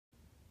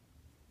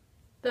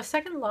The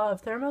second law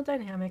of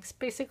thermodynamics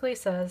basically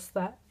says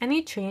that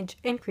any change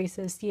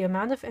increases the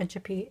amount of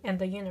entropy in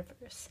the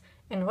universe.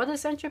 And what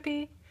is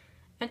entropy?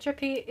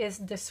 Entropy is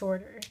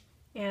disorder,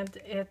 and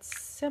it's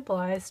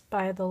symbolized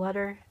by the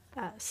letter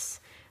S.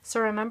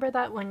 So remember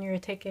that when you're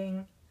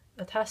taking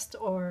a test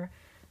or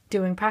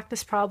doing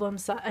practice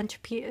problems, that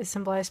entropy is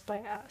symbolized by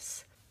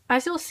S.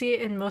 As you'll see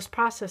in most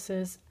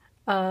processes,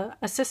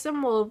 a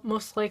system will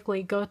most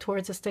likely go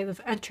towards a state of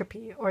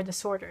entropy or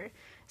disorder.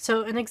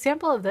 So an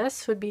example of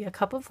this would be a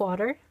cup of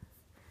water,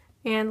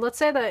 and let's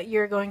say that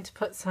you're going to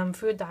put some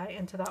food dye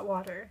into that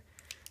water.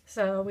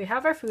 So we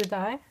have our food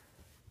dye,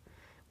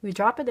 we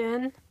drop it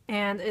in,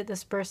 and it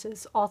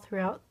disperses all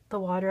throughout the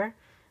water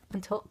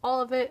until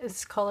all of it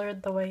is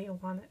colored the way you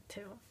want it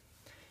to.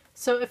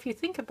 So if you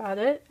think about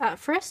it, at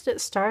first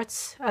it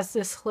starts as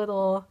this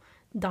little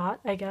dot,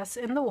 I guess,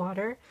 in the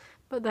water,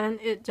 but then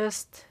it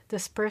just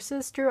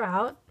disperses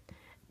throughout,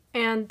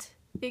 and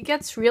it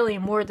gets really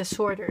more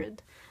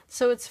disordered.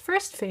 So its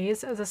first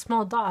phase as a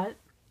small dot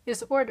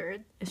is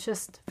ordered. It's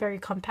just very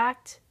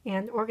compact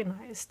and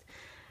organized.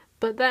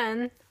 But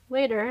then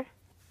later,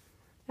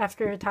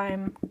 after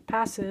time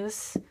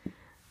passes,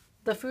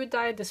 the food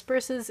dye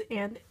disperses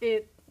and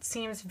it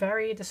seems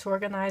very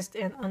disorganized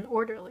and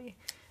unorderly.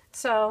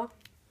 So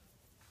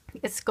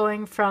it's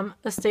going from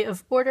a state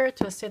of order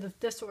to a state of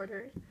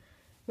disorder,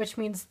 which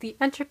means the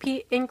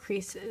entropy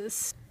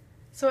increases.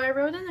 So I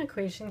wrote an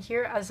equation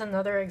here as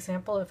another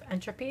example of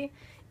entropy,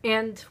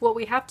 and what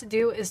we have to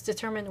do is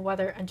determine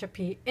whether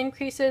entropy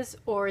increases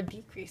or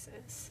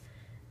decreases.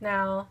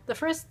 Now, the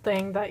first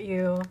thing that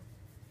you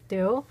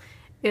do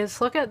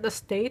is look at the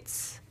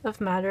states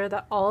of matter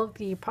that all of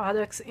the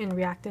products and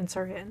reactants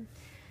are in.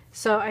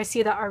 So I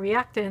see that our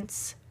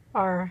reactants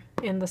are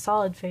in the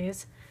solid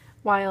phase,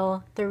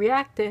 while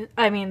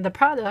the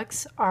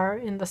products are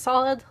in the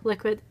solid,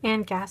 liquid,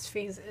 and gas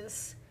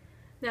phases.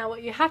 Now,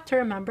 what you have to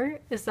remember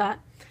is that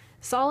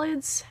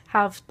solids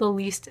have the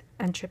least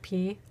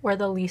entropy or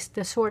the least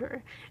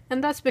disorder,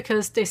 and that's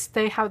because they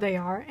stay how they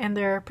are and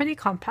they're pretty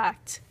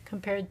compact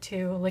compared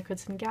to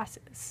liquids and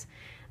gases.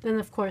 Then,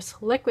 of course,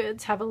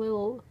 liquids have a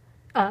little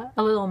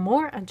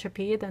more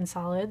entropy than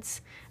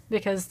solids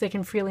because they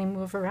can freely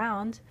move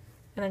around,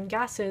 and then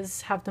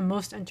gases have the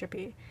most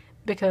entropy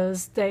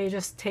because they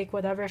just take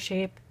whatever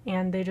shape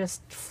and they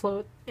just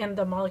float, and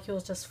the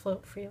molecules just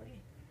float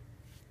freely.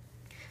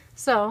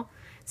 So,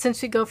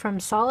 since we go from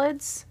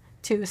solids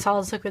to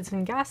solids, liquids,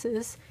 and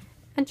gases,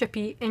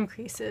 entropy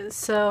increases.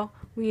 So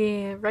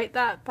we write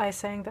that by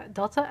saying that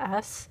delta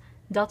S,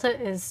 delta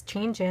is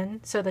change in,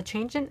 so the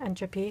change in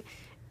entropy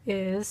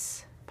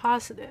is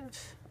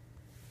positive.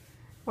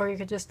 Or you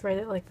could just write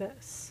it like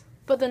this.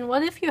 But then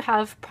what if you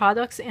have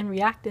products and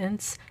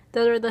reactants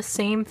that are the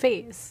same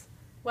phase?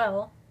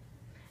 Well,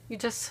 you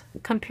just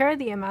compare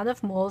the amount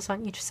of moles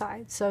on each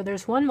side. So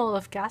there's 1 mole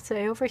of gas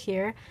A over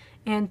here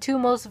and 2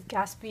 moles of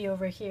gas B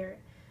over here.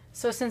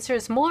 So since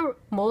there's more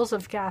moles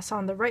of gas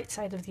on the right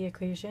side of the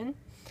equation,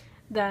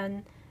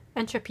 then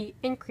entropy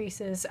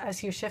increases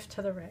as you shift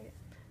to the right,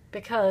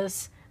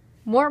 because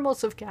more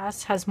moles of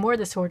gas has more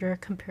disorder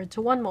compared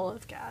to 1 mole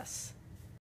of gas.